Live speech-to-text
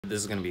This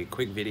is going to be a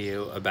quick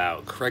video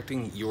about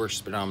correcting your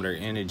speedometer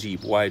in a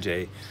Jeep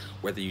YJ,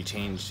 whether you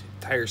change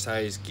tire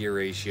size, gear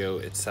ratio,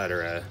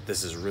 etc.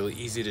 This is really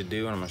easy to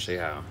do and I'm going to show you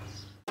how.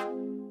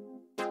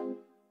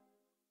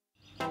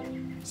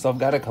 So I've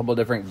got a couple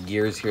different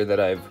gears here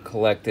that I've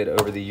collected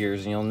over the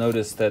years, and you'll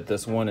notice that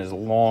this one is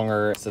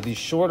longer. So these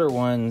shorter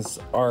ones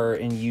are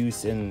in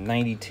use in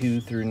 92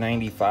 through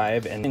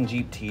 95 and in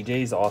Jeep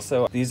TJs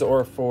also. These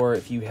are for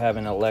if you have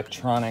an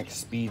electronic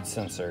speed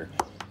sensor.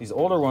 These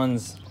older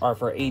ones are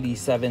for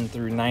 87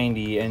 through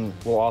 90, and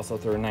we'll also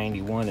throw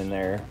 91 in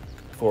there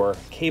for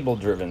cable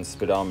driven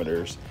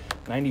speedometers.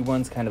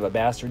 91's kind of a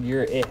bastard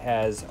gear. It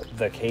has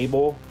the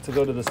cable to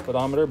go to the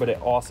speedometer, but it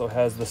also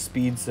has the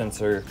speed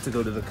sensor to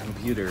go to the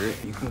computer.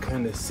 You can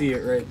kind of see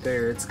it right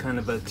there. It's kind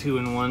of a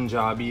 2-in-1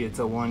 jobby. It's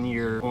a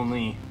 1-year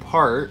only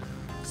part.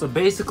 So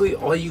basically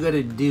all you got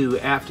to do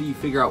after you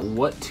figure out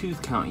what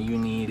tooth count you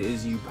need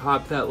is you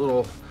pop that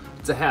little,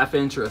 it's a 1/2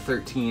 inch or a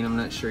 13, I'm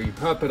not sure. You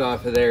pop it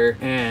off of there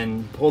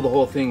and pull the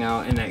whole thing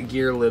out, and that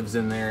gear lives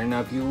in there. And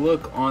now if you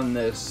look on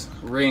this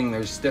ring,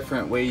 there's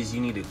different ways you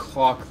need to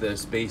clock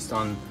this based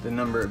on the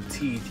number of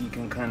teeth. You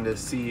can kind of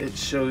see it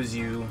shows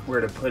you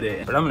where to put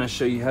it. But I'm going to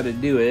show you how to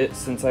do it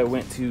since I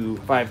went to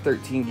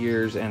 513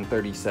 gears and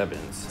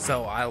 37s.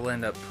 So I'll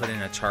end up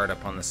putting a chart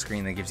up on the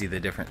screen that gives you the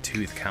different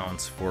tooth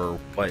counts for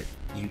what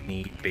you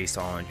need based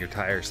on your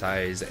tire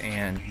size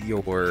and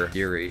your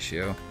gear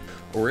ratio.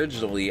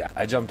 Originally,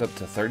 I jumped up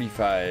to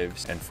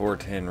 35s and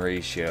 410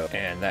 ratio,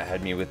 and that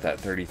had me with that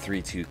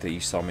 33 tooth that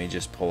you saw me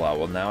just pull out.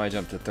 Well, now I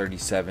jumped to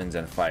 37s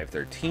and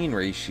 513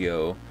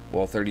 ratio.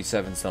 Well,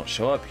 37s don't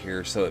show up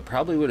here, so it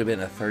probably would have been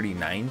a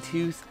 39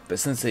 tooth, but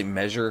since they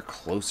measure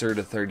closer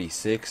to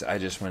 36, I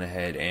just went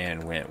ahead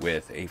and went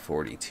with a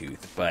 40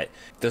 tooth. But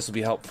this will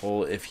be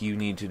helpful if you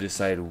need to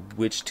decide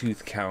which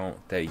tooth count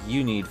that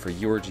you need for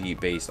your Jeep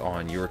based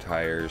on your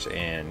tires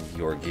and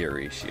your gear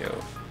ratio.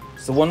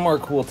 So one more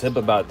cool tip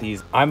about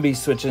these, I'm be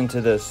switching to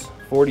this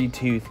 40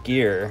 tooth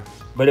gear,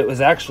 but it was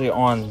actually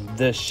on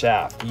this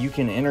shaft. You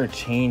can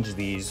interchange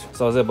these.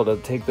 So I was able to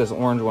take this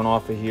orange one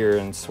off of here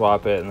and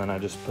swap it, and then I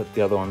just put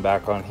the other one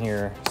back on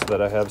here so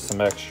that I have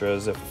some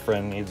extras if a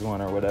friend needs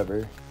one or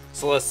whatever.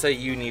 So let's say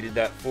you needed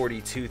that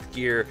 40 tooth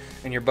gear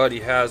and your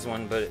buddy has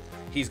one, but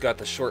he's got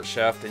the short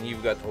shaft and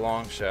you've got the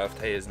long shaft.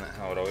 Hey, isn't that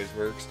how it always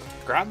works?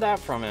 Grab that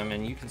from him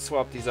and you can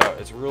swap these out.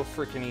 It's real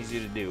freaking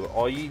easy to do.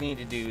 All you need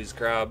to do is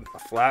grab a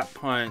flat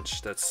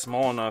punch that's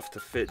small enough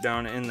to fit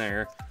down in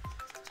there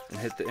and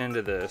hit the end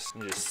of this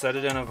and just set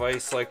it in a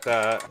vise like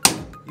that.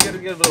 You gotta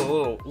give it a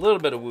little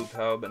bit of woo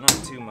pow, but not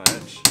too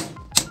much.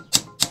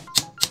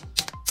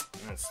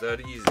 And it's that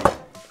easy.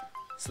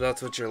 So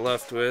that's what you're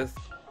left with.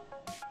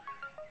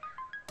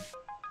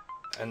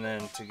 And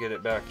then to get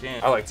it back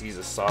in, I like to use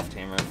a soft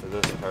hammer for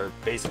this part.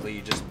 Basically,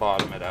 you just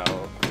bottom it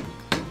out.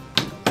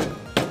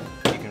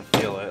 You can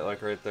feel it,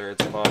 like right there,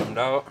 it's bottomed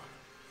out.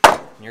 And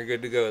you're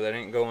good to go, that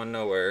ain't going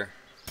nowhere.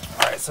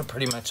 Alright, so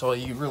pretty much all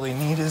you really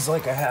need is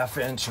like a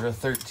 1/2 inch or a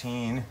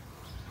 13.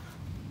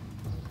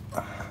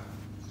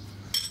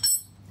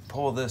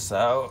 Pull this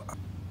out.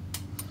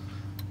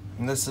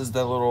 And this is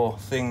the little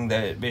thing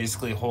that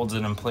basically holds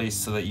it in place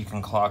so that you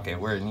can clock it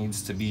where it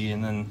needs to be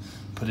and then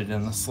put it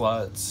in the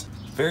slots.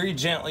 Very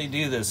gently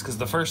do this, because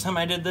the first time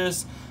I did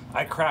this,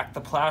 I cracked the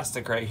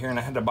plastic right here and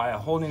I had to buy a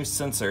whole new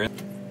sensor.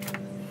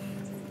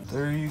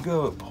 There you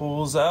go, it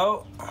pulls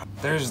out.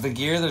 There's the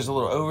gear, there's a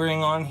little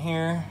O-ring on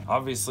here.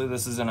 Obviously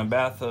this is in a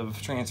bath of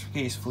transfer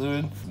case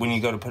fluid. When you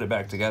go to put it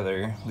back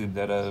together, leave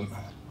that up.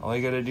 All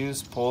you gotta do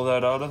is pull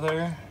that out of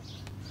there.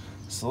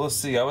 So let's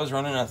see, I was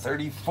running a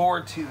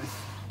 34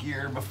 tooth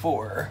gear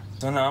before.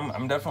 So now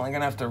I'm definitely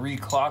gonna have to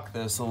reclock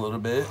this a little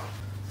bit.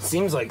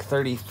 Seems like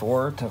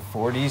 34 to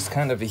 40 is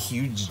kind of a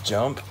huge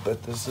jump,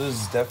 but this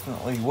is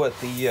definitely what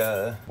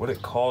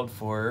it called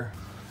for.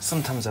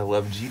 Sometimes I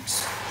love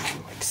Jeeps. You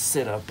can like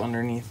sit up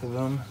underneath of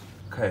them.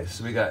 Okay,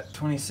 so we got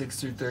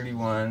 26 through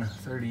 31,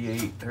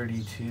 38,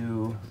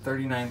 32,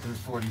 39 through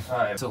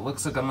 45. So it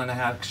looks like I'm gonna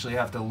actually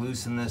have to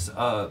loosen this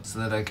up so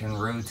that I can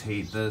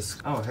rotate this.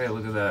 Oh, hey,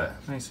 look at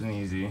that. Nice and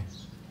easy.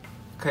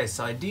 Okay,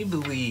 so I do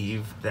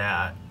believe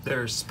that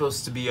there's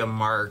supposed to be a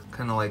mark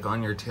kind of like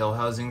on your tail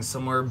housing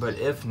somewhere, but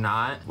if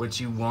not, what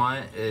you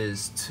want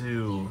is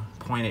to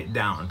point it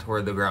down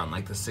toward the ground,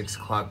 like the 6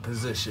 o'clock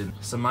position.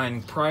 So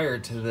mine prior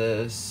to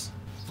this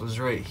was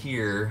right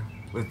here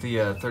with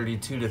the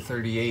 32 to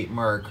 38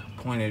 mark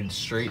pointed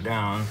straight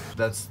down.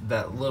 That's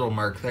that little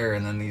mark there,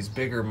 and then these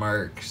bigger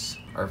marks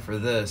are for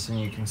this, and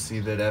you can see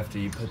that after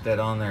you put that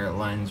on there, it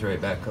lines right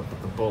back up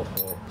with the bolt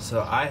hole.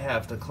 So I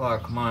have to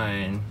clock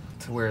mine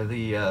to where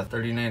the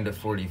 39 to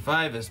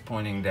 45 is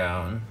pointing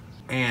down,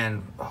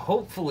 and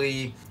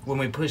hopefully when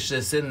we push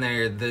this in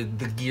there, the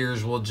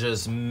gears will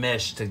just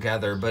mesh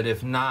together. But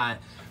if not,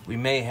 we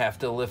may have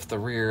to lift the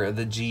rear of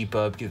the Jeep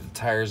up, get the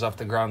tires off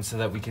the ground so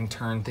that we can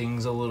turn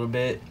things a little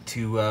bit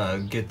to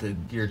get the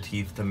gear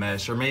teeth to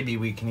mesh, or maybe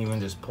we can even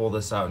just pull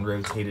this out and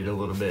rotate it a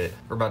little bit.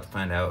 We're about to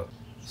find out.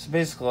 So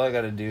basically all I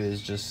gotta do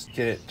is just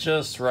get it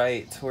just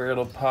right to where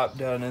it'll pop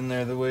down in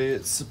there the way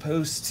it's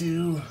supposed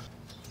to.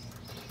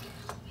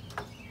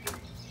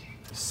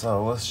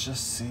 So let's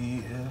just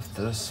see if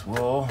this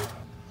will.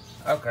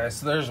 Okay,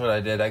 so there's what I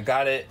did. I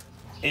got it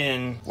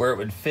in where it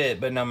would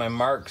fit, but now my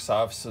mark's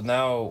off. So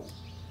now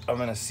I'm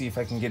gonna see if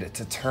I can get it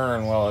to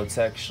turn while it's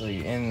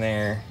actually in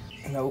there.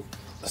 Nope.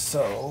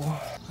 So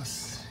let's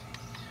see.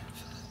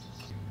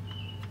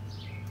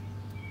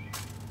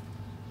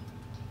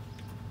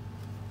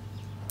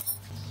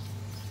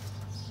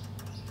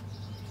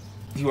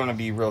 You want to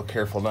be real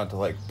careful not to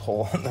like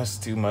pull on this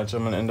too much.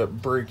 I'm gonna end up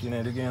breaking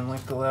it again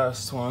like the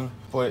last one.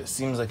 Boy, it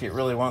seems like it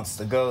really wants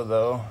to go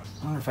though.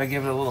 I wonder if I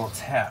give it a little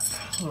tap,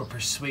 a little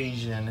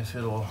persuasion, if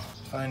it'll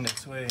find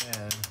its way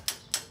in.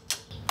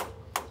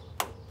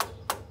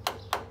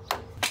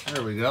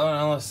 There we go.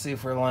 Now let's see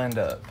if we're lined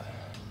up.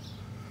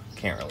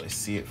 Can't really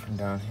see it from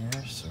down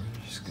here, so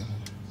we're just gonna.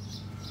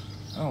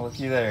 Oh,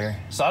 looky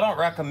there. So I don't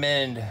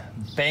recommend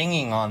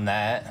banging on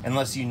that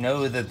unless you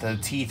know that the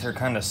teeth are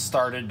kind of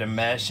started to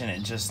mesh and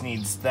it just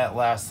needs that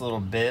last little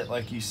bit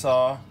like you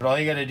saw. But all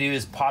you gotta do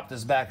is pop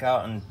this back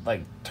out and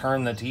like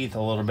turn the teeth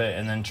a little bit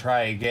and then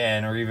try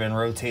again, or even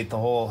rotate the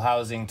whole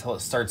housing till it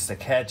starts to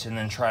catch and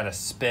then try to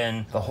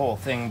spin the whole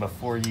thing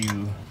before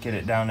you get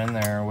it down in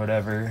there or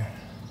whatever.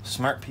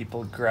 Smart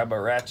people grab a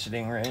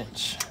ratcheting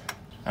wrench.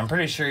 I'm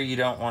pretty sure you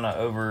don't want to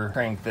over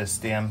crank this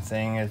damn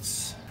thing.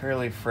 It's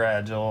fairly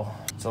fragile.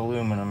 It's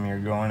aluminum you're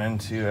going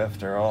into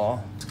after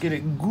all. Let's get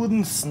it good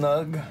and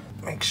snug.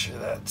 Make sure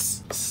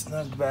that's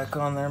snugged back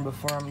on there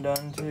before I'm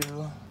done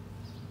too.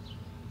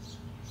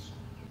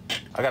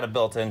 I got a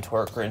built-in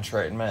torque wrench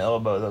right in my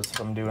elbow. That's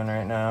what I'm doing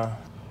right now.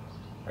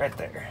 Right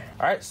there.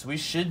 All right, so we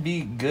should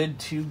be good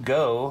to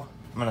go.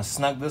 I'm gonna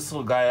snug this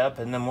little guy up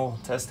and then we'll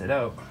test it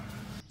out.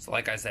 So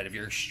like I said, if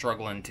you're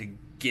struggling to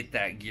get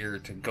that gear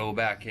to go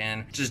back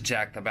in, just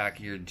jack the back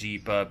of your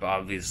Jeep up,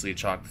 obviously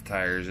chalk the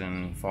tires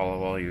and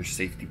follow all your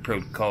safety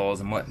protocols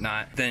and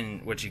whatnot.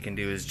 Then what you can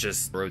do is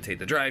just rotate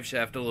the drive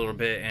shaft a little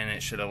bit and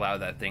it should allow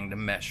that thing to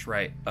mesh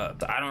right up.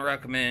 So I don't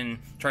recommend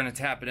trying to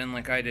tap it in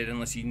like I did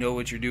unless you know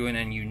what you're doing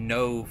and you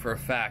know for a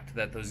fact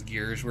that those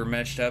gears were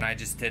meshed up. I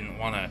just didn't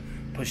want to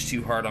push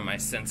too hard on my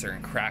sensor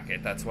and crack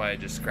it. That's why I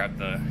just grabbed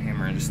the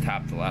hammer and just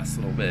tapped the last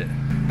little bit.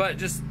 But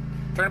just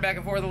turn it back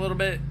and forth a little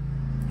bit.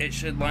 It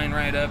should line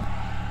right up.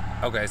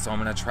 Okay, so I'm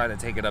gonna try to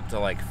take it up to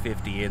like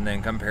 50 and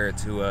then compare it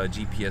to a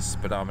GPS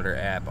speedometer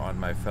app on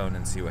my phone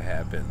and see what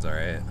happens, all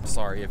right?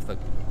 Sorry if the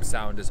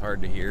sound is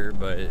hard to hear,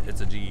 but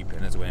it's a Jeep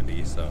and it's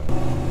windy, so.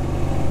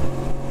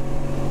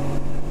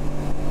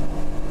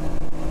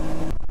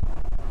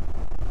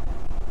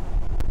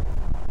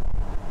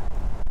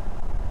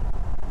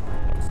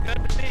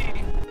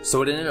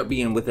 So it ended up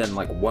being within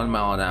like 1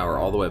 mile an hour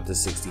all the way up to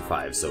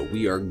 65, so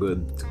we are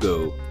good to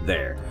go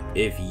there.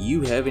 If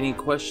you have any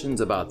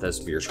questions about this,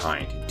 if you're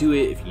trying to do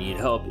it, if you need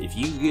help, if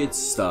you get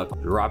stuck,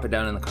 drop it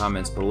down in the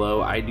comments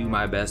below. I do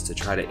my best to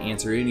try to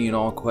answer any and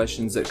all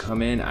questions that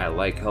come in. I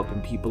like helping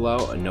people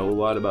out. I know a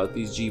lot about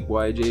these Jeep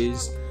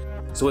YJs.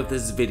 So if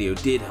this video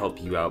did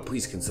help you out,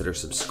 please consider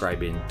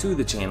subscribing to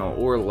the channel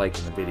or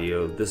liking the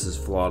video. This is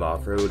Flawed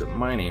Off-Road.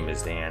 My name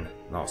is Dan,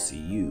 and I'll see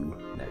you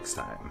next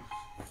time.